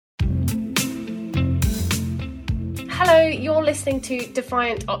Hello, you're listening to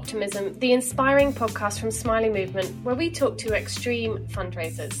Defiant Optimism, the inspiring podcast from Smiley Movement, where we talk to extreme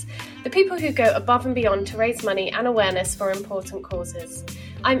fundraisers, the people who go above and beyond to raise money and awareness for important causes.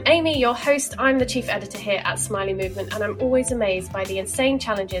 I'm Amy, your host. I'm the chief editor here at Smiley Movement, and I'm always amazed by the insane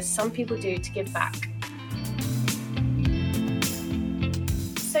challenges some people do to give back.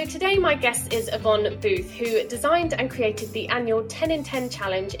 So today my guest is Yvonne Booth, who designed and created the annual 10 in 10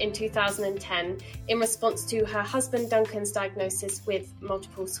 challenge in 2010 in response to her husband Duncan's diagnosis with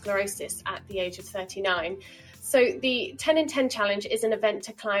multiple sclerosis at the age of 39. So the 10 in 10 challenge is an event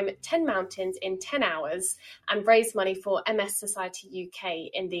to climb 10 mountains in 10 hours and raise money for MS Society UK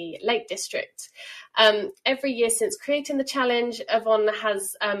in the Lake District. Every year since creating the challenge, Yvonne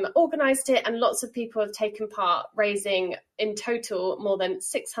has organised it, and lots of people have taken part, raising in total more than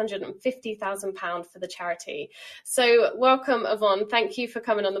 £650,000 for the charity. So welcome, Yvonne. Thank you for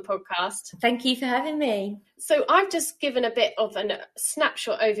coming on the podcast. Thank you for having me. So I've just given a bit of a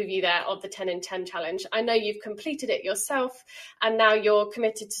snapshot overview there of the 10 in 10 challenge. I know you've completed it yourself, and now you're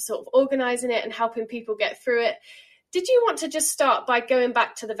committed to sort of organising it and helping people get through it. Did you want to just start by going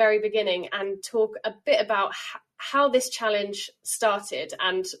back to the very beginning and talk a bit about how this challenge started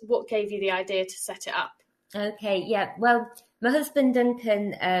and what gave you the idea to set it up? Okay, yeah. Well, my husband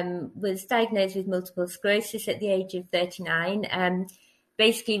Duncan was diagnosed with multiple sclerosis at the age of 39.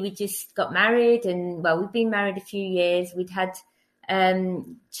 Basically, we just got married, and we've been married a few years. We'd had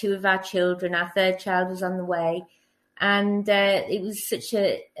two of our children. Our third child was on the way. And it was such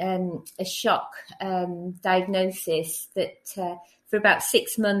a shock diagnosis that for about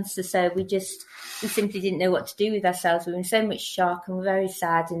 6 months or so, we simply didn't know what to do with ourselves. We were in so much shock and were very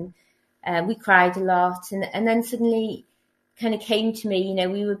sad, and we cried a lot. And then suddenly kind of came to me,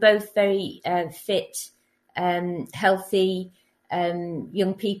 we were both very fit, healthy,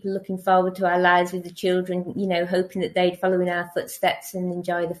 young people looking forward to our lives with the children, hoping that they'd follow in our footsteps and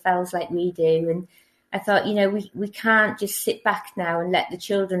enjoy the fells like we do. And I thought, we can't just sit back now and let the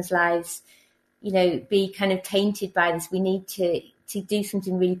children's lives, be kind of tainted by this. We need to do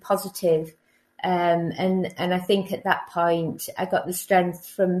something really positive. And I think at that point I got the strength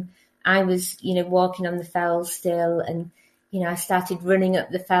from, I was, walking on the fells still, and, I started running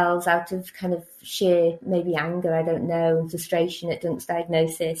up the fells out of kind of sheer maybe anger, I don't know, and frustration at Dunk's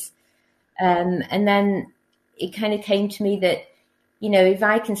diagnosis. And then it kind of came to me that, if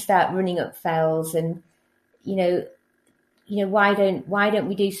I can start running up fells, and, why don't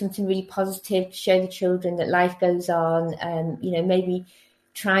we do something really positive to show the children that life goes on, maybe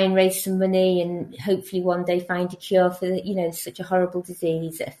try and raise some money and hopefully one day find a cure for, such a horrible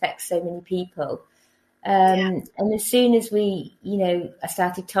disease that affects so many people. And as soon as I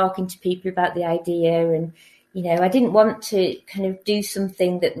started talking to people about the idea, and, I didn't want to kind of do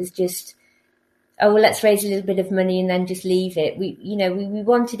something that was just, let's raise a little bit of money and then just leave it. We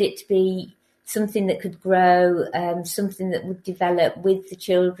wanted it to be something that could grow, something that would develop with the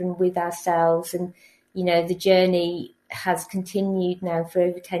children, with ourselves. And, the journey has continued now for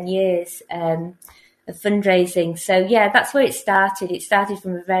over 10 years of fundraising. So, yeah, that's where it started. It started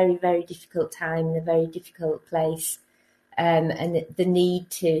from a very, very difficult time in a very difficult place, and the need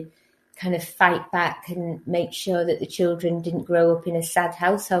to kind of fight back and make sure that the children didn't grow up in a sad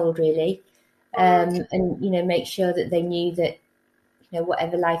household, really. And, make sure that they knew that,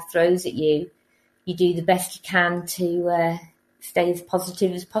 whatever life throws at you, you do the best you can to stay as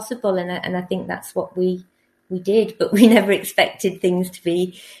positive as possible. And I think that's what we did, but we never expected things to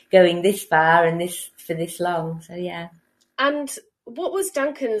be going this far and for this long. So, yeah. And what was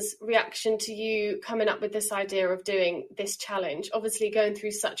Duncan's reaction to you coming up with this idea of doing this challenge? Obviously going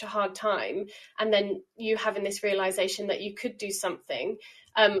through such a hard time, and then you having this realization that you could do something.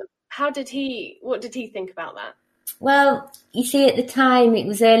 What did he think about that? Well, you see, at the time it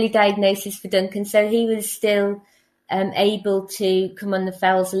was early diagnosis for Duncan, so he was still able to come on the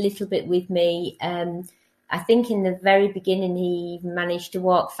fells a little bit with me. I think in the very beginning he managed to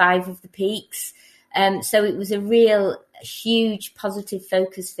walk 5 of the peaks. So it was a real huge positive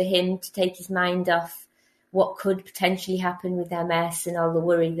focus for him to take his mind off what could potentially happen with MS and all the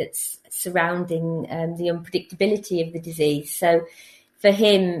worry that's surrounding the unpredictability of the disease. So for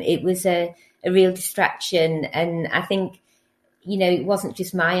him, it was a real distraction. And I think, it wasn't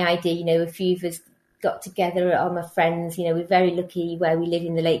just my idea. A few of us got together, all my friends. We're very lucky where we live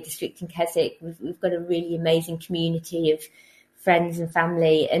in the Lake District in Keswick. We've got a really amazing community of friends and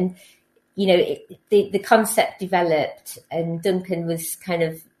family. And, the concept developed, and Duncan was kind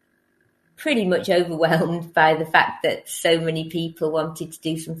of pretty much overwhelmed by the fact that so many people wanted to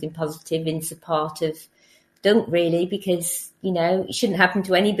do something positive in support of Dunk, really, because, it shouldn't happen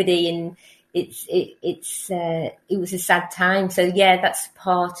to anybody. And, it was a sad time. So yeah, that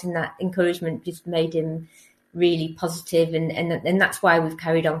support and that encouragement just made him really positive, and that's why we've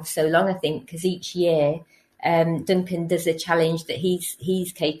carried on for so long, I think, because each year Duncan does a challenge that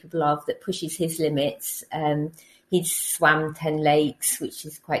he's capable of that pushes his limits. He's swam 10 lakes, which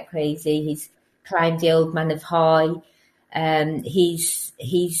is quite crazy. He's climbed the Old Man of High. He's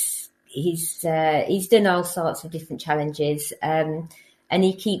done all sorts of different challenges, and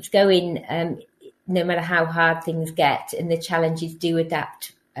he keeps going no matter how hard things get. And the challenges do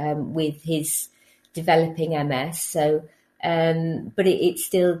adapt with his developing MS. So, but it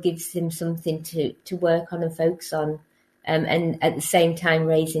still gives him something to work on and focus on. And at the same time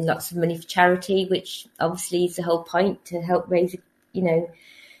raising lots of money for charity, which obviously is the whole point, to help raise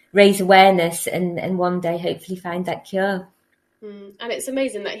awareness and one day hopefully find that cure. And it's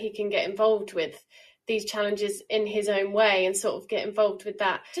amazing that he can get involved with these challenges in his own way and sort of get involved with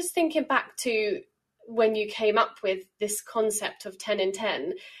that. Just thinking back to when you came up with this concept of 10 in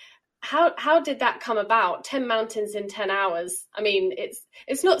 10, how did that come about? 10 mountains in 10 hours. I mean,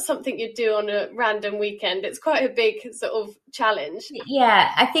 it's not something you'd do on a random weekend. It's quite a big sort of challenge.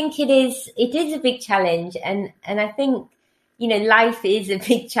 Yeah, I think it is a big challenge, and I think, life is a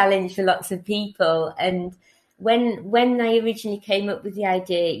big challenge for lots of people. And when I originally came up with the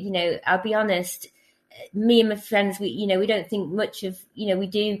idea, I'll be honest, me and my friends, we don't think much of, we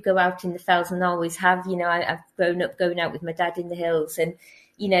do go out in the fells and always have. I've grown up going out with my dad in the hills, and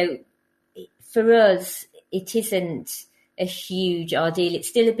for us, it isn't a huge ordeal. It's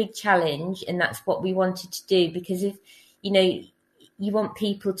still a big challenge, and that's what we wanted to do, because if, you want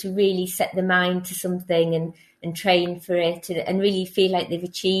people to really set their mind to something and train for it and really feel like they've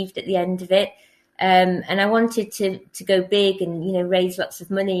achieved at the end of it. And I wanted to go big and, raise lots of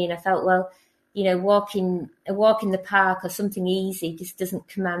money. And I felt, well, a walk in the park or something easy just doesn't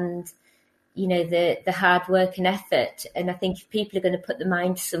command, the hard work and effort. And I think if people are going to put their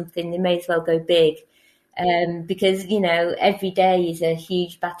mind to something, they may as well go big. Because, every day is a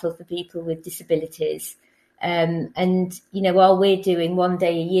huge battle for people with disabilities. And, all we're doing one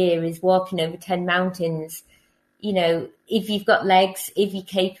day a year is walking over 10 mountains. If you've got legs, if you're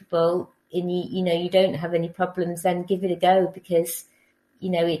capable, and you don't have any problems, then give it a go, because,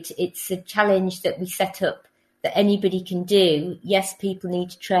 it's a challenge that we set up that anybody can do. Yes, people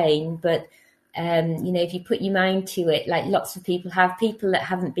need to train, but, if you put your mind to it, like lots of people that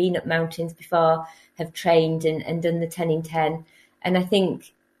haven't been up mountains before have trained and done the 10 in 10. And I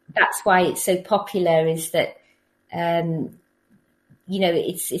think that's why it's so popular, is that,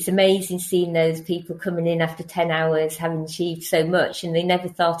 it's amazing seeing those people coming in after 10 hours, having achieved so much, and they never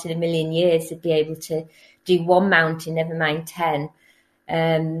thought in a million years they'd be able to do one mountain, never mind 10.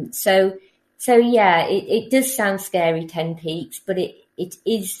 So yeah, it does sound scary, 10 peaks, but it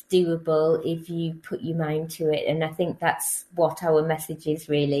is doable if you put your mind to it. And I think that's what our message is,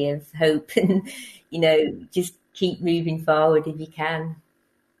 really, of hope and, just keep moving forward if you can.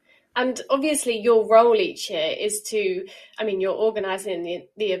 And obviously your role each year is you're organising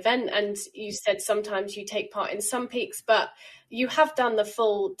the event, and you said sometimes you take part in some peaks, but you have done the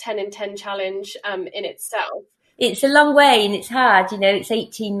full 10 in 10 challenge in itself. It's a long way and it's hard, it's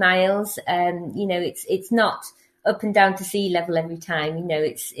 18 miles. It's not up and down to sea level every time.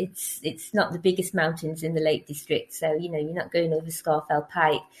 It's not the biggest mountains in the Lake District. So, you're not going over Scafell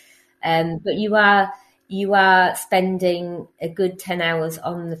Pike. But you are spending a good 10 hours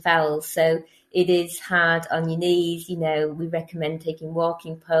on the fells. So it is hard on your knees. We recommend taking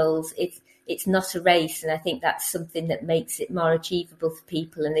walking poles. It's not a race. And I think that's something that makes it more achievable for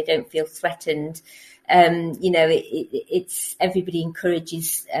people, and they don't feel threatened. It's everybody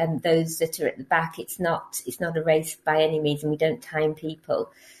encourages those that are at the back. It's not a race by any means, and we don't time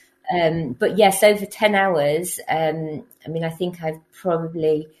people. But yes, over 10 hours.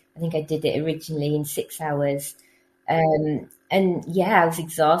 I think I did it originally in 6 hours. And yeah, I was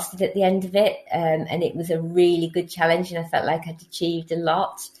exhausted at the end of it. And it was a really good challenge, and I felt like I'd achieved a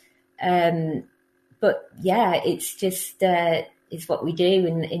lot. But yeah, it's just, it's what we do,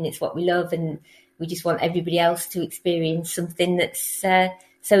 and it's what we love. And we just want everybody else to experience something that's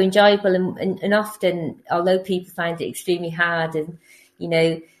so enjoyable. And often, although people find it extremely hard and,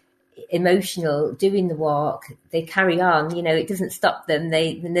 emotional doing the walk, they carry on. It doesn't stop them.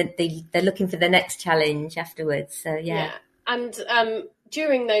 They're looking for the next challenge afterwards. So yeah. And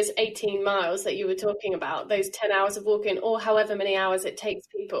during those 18 miles that you were talking about, those 10 hours of walking, or however many hours it takes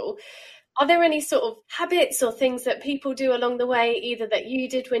people, are there any sort of habits or things that people do along the way, either that you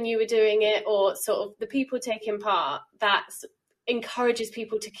did when you were doing it, or sort of the people taking part, that encourages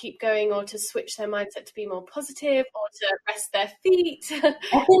people to keep going or to switch their mindset to be more positive or to rest their feet?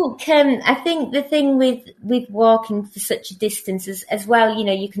 I think the thing with walking for such a distance as well,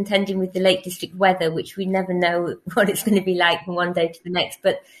 you're contending with the Lake District weather, which we never know what it's going to be like from one day to the next.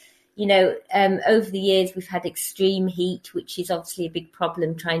 But over the years we've had extreme heat, which is obviously a big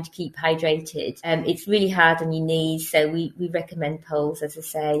problem trying to keep hydrated. It's really hard on your knees, so we recommend poles, as I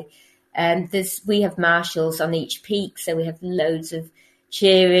say. We have marshals on each peak, so we have loads of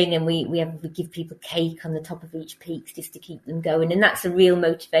cheering, and we give people cake on the top of each peak just to keep them going, and that's a real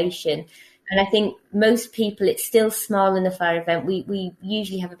motivation. And I think most people, it's still small enough, our event. We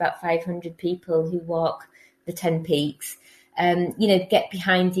usually have about 500 people who walk the 10 peaks. Get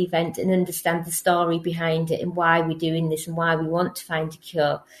behind the event and understand the story behind it and why we're doing this and why we want to find a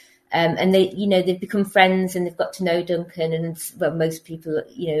cure. And they've become friends and they've got to know Duncan. And well, most people,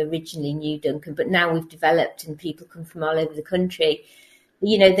 originally knew Duncan, but now we've developed and people come from all over the country.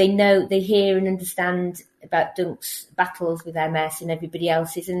 They hear and understand about Dunk's battles with MS and everybody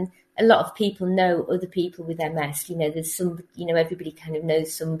else's. And a lot of people know other people with MS. There's some, everybody kind of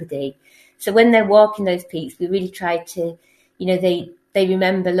knows somebody. So when they're walking those peaks, we really try to, they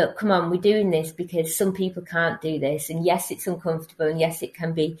remember, look, come on, we're doing this because some people can't do this. And yes, it's uncomfortable. And yes, it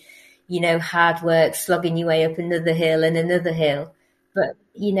can be, hard work, slogging your way up another hill and another hill. But,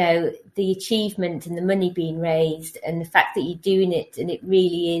 the achievement and the money being raised and the fact that you're doing it and it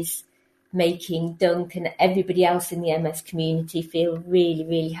really is making Dunk and everybody else in the MS community feel really,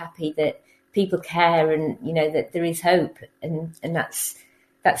 really happy that people care and, that there is hope. And that's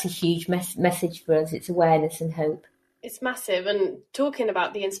a huge message for us. It's awareness and hope. It's massive. And talking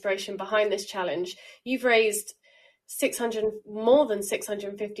about the inspiration behind this challenge, you've raised more than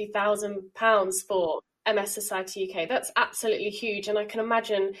 £650,000 for MS Society UK. That's absolutely huge. And I can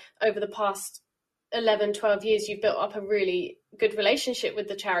imagine over the past 11, 12 years, you've built up a really good relationship with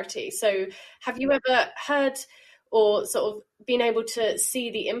the charity. So have you ever heard or sort of been able to see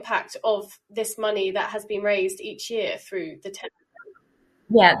the impact of this money that has been raised each year through the 10?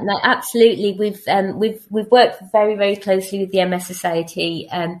 Yeah, no, absolutely. We've worked very, very closely with the MS Society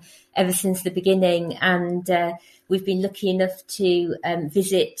ever since the beginning, and we've been lucky enough to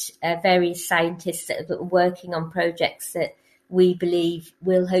visit various scientists that are working on projects that we believe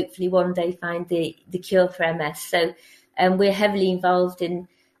will hopefully one day find the cure for MS. So we're heavily involved in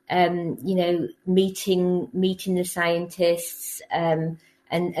meeting the scientists.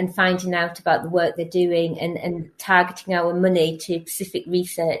 And finding out about the work they're doing and targeting our money to specific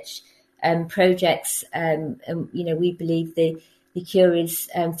research projects. We believe the cure is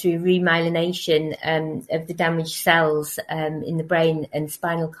through remyelination of the damaged cells in the brain and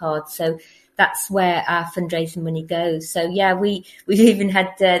spinal cord. So that's where our fundraising money goes. So yeah, we've even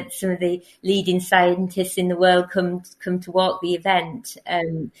had some of the leading scientists in the world come to walk the event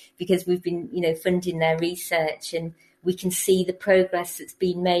because we've been funding their research, and we can see the progress that's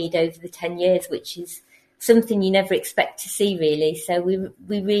been made over the 10 years, which is something you never expect to see, really. So we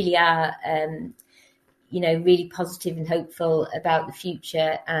really are, really positive and hopeful about the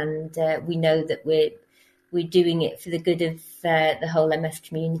future, and we know that we're doing it for the good of the whole MS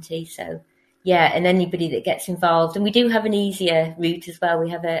community. So yeah, and anybody that gets involved, and we do have an easier route as well. We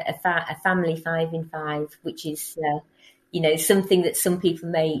have a family 5 in 5, which is something that some people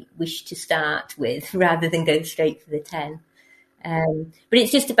may wish to start with rather than go straight for the 10. But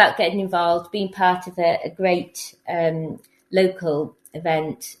it's just about getting involved, being part of a great local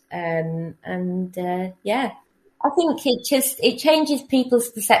event. I think it changes people's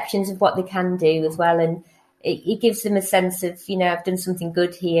perceptions of what they can do as well. And it gives them a sense of, I've done something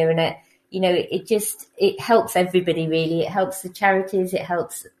good here. And it helps everybody, really. It helps the charities. It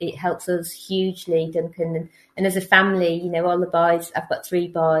helps us hugely, Duncan. And as a family, all the boys, I've got 3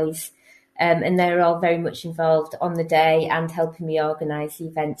 boys, and they're all very much involved on the day and helping me organise the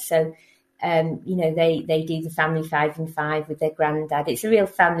event. So, they do the family 5 in 5 with their granddad. It's a real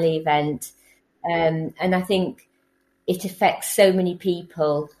family event. And I think it affects so many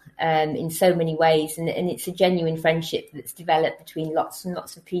people in so many ways. And it's a genuine friendship that's developed between lots and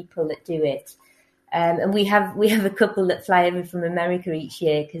lots of people that do it. And we have a couple that fly over from America each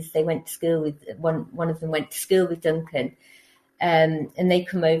year because they went to school with one of them went to school with Duncan, and they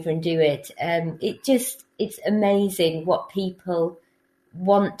come over and do it. It's amazing what people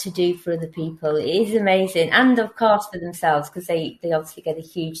want to do for other people. It is amazing, and of course for themselves, because they obviously get a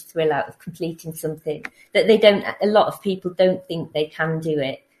huge thrill out of completing something that they don't. A lot of people don't think they can do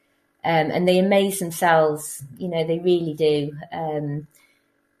it, and they amaze themselves. They really do.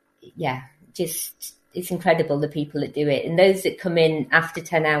 it's incredible, the people that do it. And those that come in after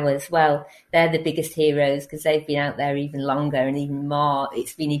 10 hours, well, they're the biggest heroes because they've been out there even longer and even more.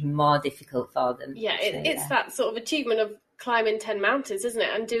 It's been even more difficult for them. Yeah, it's that sort of achievement of climbing 10 mountains, isn't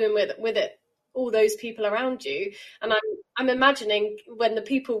it? And doing with it all those people around you. And I'm imagining when the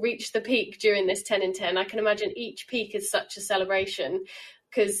people reach the peak during this 10 in 10, I can imagine each peak is such a celebration,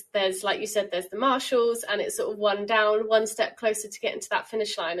 because there's, like you said, there's the marshals, and it's sort of one down, one step closer to getting to that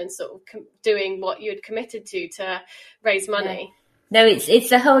finish line and sort of doing what you'd committed to raise money. No,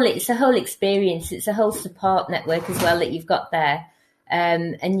 it's a whole experience. It's a whole support network as well that you've got there.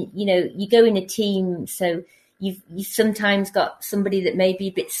 And you go in a team, so you've sometimes got somebody that may be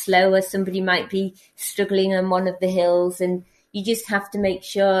a bit slower, somebody might be struggling on one of the hills, and you just have to make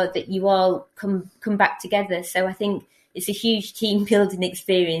sure that you all come back together. So I think it's a huge team building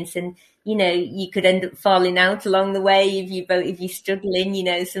experience, and you could end up falling out along the way if you're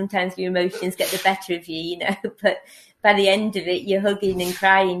struggling. Sometimes your emotions get the better of you, but by the end of it, you're hugging and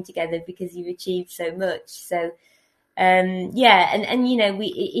crying together because you've achieved so much. So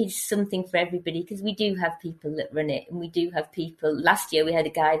it's something for everybody, because we do have people that run it, and we do have people. Last year we had a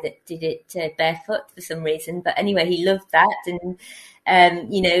guy that did it barefoot for some reason, but anyway, he loved that, and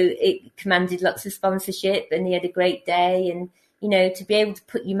it commanded lots of sponsorship, and he had a great day. And to be able to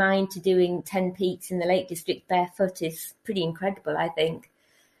put your mind to doing 10 peaks in the Lake District barefoot is pretty incredible, I think.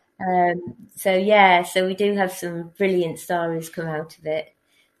 So we do have some brilliant stories come out of it.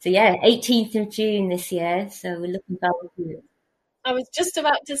 So 18th of June this year. So we're looking forward to it. I was just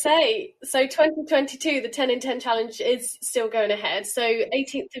about to say, so 2022, the 10 in 10 challenge is still going ahead. So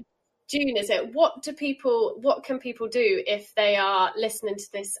 18th of June, is it? What can people do if they are listening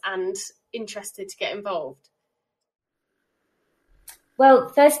to this and interested to get involved? Well,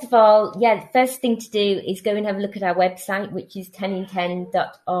 first of all, the first thing to do is go and have a look at our website, which is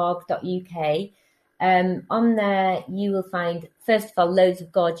 10in10.org.uk. On there, you will find, first of all, loads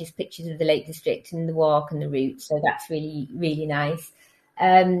of gorgeous pictures of the Lake District and the walk and the route. So that's really, really nice.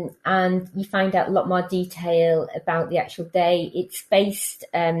 And you find out a lot more detail about the actual day. It's based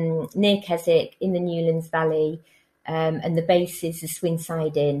near Keswick in the Newlands Valley, and the base is the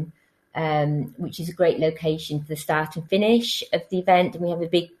Swinside Inn, which is a great location for the start and finish of the event. And we have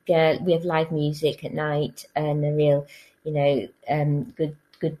we have live music at night and a real,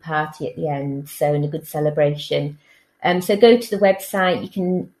 good party at the end, and a good celebration. So go to the website, you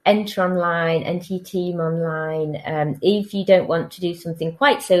can enter online, enter your team online. If you don't want to do something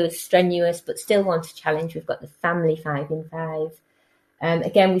quite so strenuous but still want a challenge, we've got the family 5 in 5.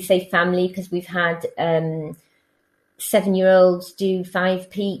 Again, we say family because we've had 7-year-olds do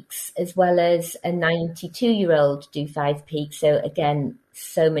 5 peaks, as well as a 92-year-old do 5 peaks. So again,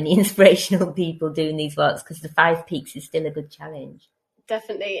 so many inspirational people doing these walks, because the 5 peaks is still a good challenge.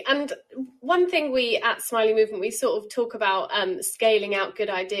 Definitely. And one thing we at Smiley Movement, we sort of talk about scaling out good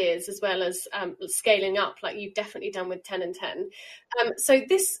ideas as well as scaling up, like you've definitely done with 10 and 10. So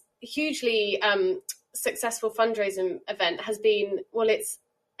this hugely successful fundraising event has been, it's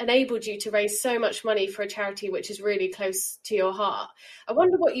enabled you to raise so much money for a charity which is really close to your heart. I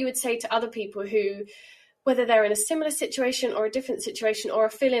wonder what you would say to other people who, whether they're in a similar situation or a different situation, or are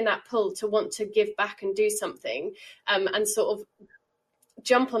feeling that pull to want to give back and do something, and sort of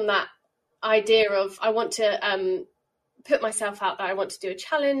jump on that idea of, I want to put myself out there, I want to do a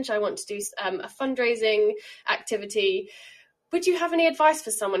challenge, I want to do a fundraising activity. Would you have any advice for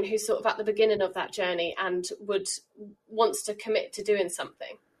someone who's sort of at the beginning of that journey and wants to commit to doing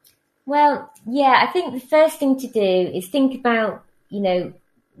something? Well, I think the first thing to do is think about,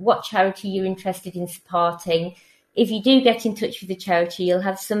 what charity you're interested in supporting. If you do get in touch with the charity, you'll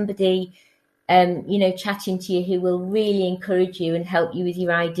have somebody chatting to you who will really encourage you and help you with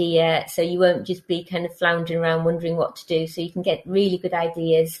your idea. So you won't just be kind of floundering around wondering what to do. So you can get really good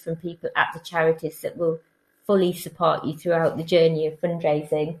ideas from people at the charities that will fully support you throughout the journey of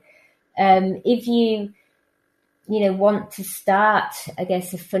fundraising. If you want to start, I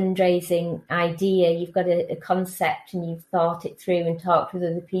guess, a fundraising idea, you've got a concept and you've thought it through and talked with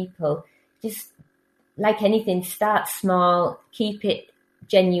other people, just like anything, start small, keep it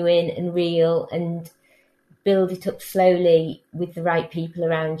genuine and real, and build it up slowly with the right people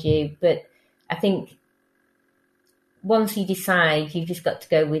around you. But I think once you decide, you've just got to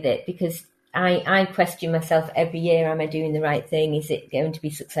go with it, because I question myself every year, am I doing the right thing? Is it going to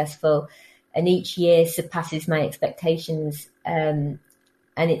be successful? And each year surpasses my expectations, and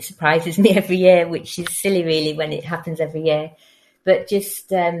it surprises me every year, which is silly really when it happens every year. But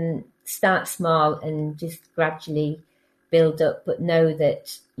just start small and just gradually build up, but know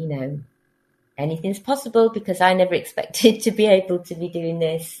that, anything's possible, because I never expected to be able to be doing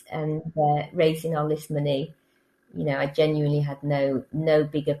this and raising all this money. You know, I genuinely had no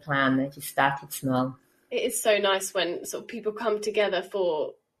bigger plan. I just started small. It is so nice when sort of people come together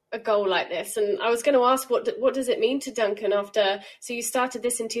for a goal like this. And I was going to ask, what does it mean to Duncan so you started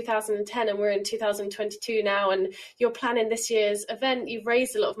this in 2010 and we're in 2022 now, and you're planning this year's event. You've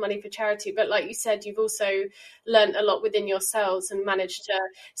raised a lot of money for charity, but like you said, you've also learned a lot within yourselves and managed to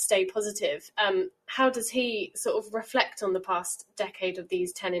stay positive. How does he sort of reflect on the past decade of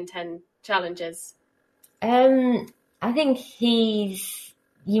these 10 in 10 challenges? I think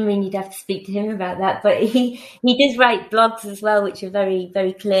you mean you'd have to speak to him about that, but he does write blogs as well, which are very,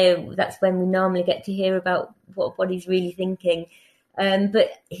 very clear. That's when we normally get to hear about what he's really thinking.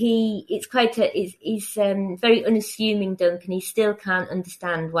 But he's very unassuming, Duncan. He still can't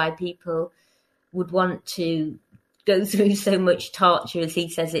understand why people would want to go through so much torture, as he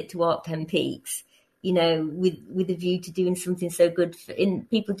says it, to walk 10 peaks, you know, with a view to doing something so good.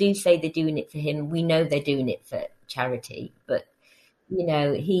 People do say they're doing it for him. We know they're doing it for charity, but you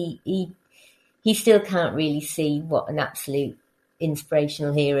know, he still can't really see what an absolute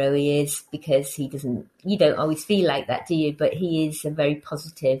inspirational hero he is, because you don't always feel like that, do you? But he is a very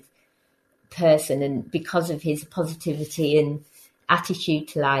positive person, and because of his positivity and attitude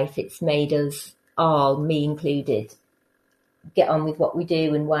to life, it's made us all, me included, get on with what we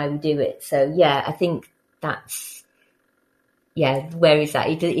do and why we do it. So yeah, I think that's, yeah, where is that?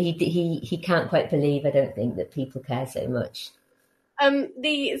 He can't quite believe, I don't think, that people care so much.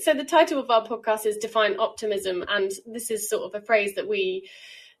 The title of our podcast is Define Optimism, and this is sort of a phrase that we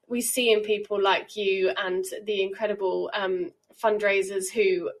see in people like you and the incredible fundraisers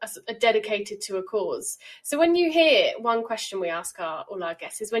who are dedicated to a cause. So when you hear, one question we ask all our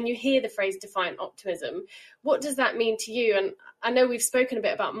guests is, when you hear the phrase Define Optimism, what does that mean to you? And I know we've spoken a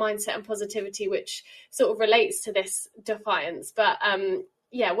bit about mindset and positivity, which sort of relates to this defiance, but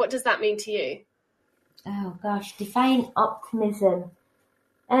what does that mean to you? Oh gosh, define optimism.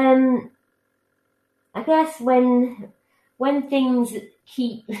 I guess when things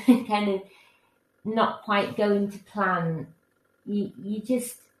keep kind of not quite going to plan, you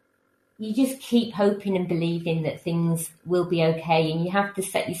just keep hoping and believing that things will be okay, and you have to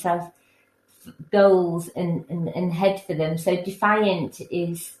set yourself goals and head for them. So defiant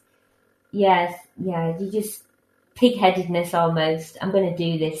is, you just pig-headedness almost. I'm going to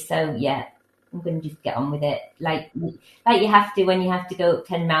do this, so yeah, I'm going to just get on with it. Like you have to when you have to go up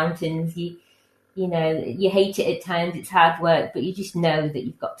 10 mountains. You know, you hate it at times. It's hard work, but you just know that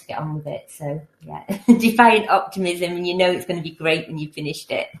you've got to get on with it. So yeah, defiant optimism, and you know it's going to be great when you've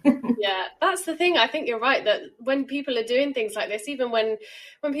finished it. Yeah, that's the thing. I think you're right that when people are doing things like this, even when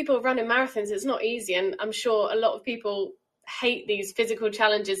people are running marathons, it's not easy. And I'm sure a lot of people hate these physical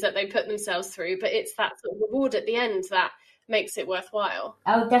challenges that they put themselves through, but it's that sort of reward at the end that makes it worthwhile.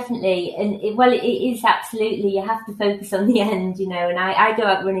 Oh, definitely. And it is absolutely, you have to focus on the end, you know, and I go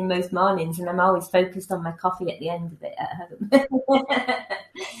out running most mornings and I'm always focused on my coffee at the end of it at home.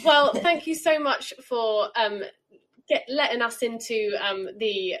 Well, thank you so much for letting us into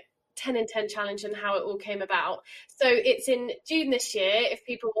the 10 in 10 challenge and how it all came about. So it's in June this year. If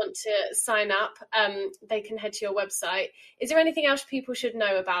people want to sign up, they can head to your website. Is there anything else people should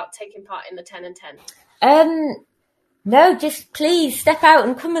know about taking part in the 10 in 10? No, just please step out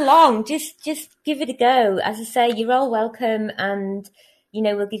and come along. Just give it a go. As I say, you're all welcome, and you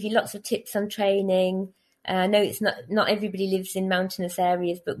know, we'll give you lots of tips on training. I know it's not everybody lives in mountainous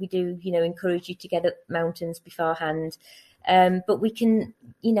areas, but we do, you know, encourage you to get up mountains beforehand. But we can,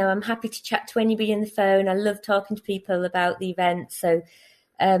 you know, I'm happy to chat to anybody on the phone. I love talking to people about the event. So,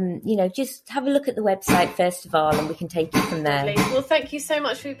 you know, just have a look at the website first of all, and we can take it from there. Lovely. Well, thank you so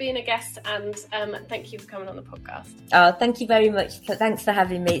much for being a guest, and thank you for coming on the podcast. Oh, thank you very much. Thanks for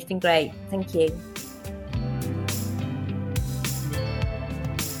having me. It's been great. Thank you.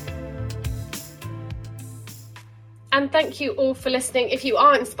 And thank you all for listening. If you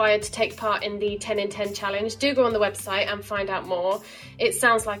are inspired to take part in the 10 in 10 challenge, do go on the website and find out more. It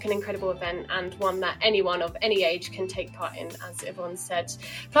sounds like an incredible event and one that anyone of any age can take part in, as Yvonne said.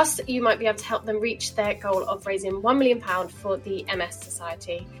 Plus, you might be able to help them reach their goal of raising £1 million for the MS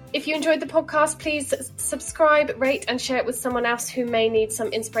Society. If you enjoyed the podcast, please subscribe, rate and share it with someone else who may need some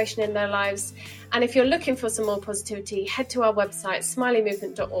inspiration in their lives. And if you're looking for some more positivity, head to our website,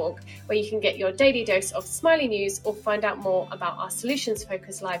 smileymovement.org, where you can get your daily dose of Smiley news or find out more about our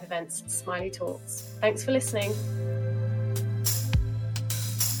solutions-focused live events, Smiley Talks. Thanks for listening.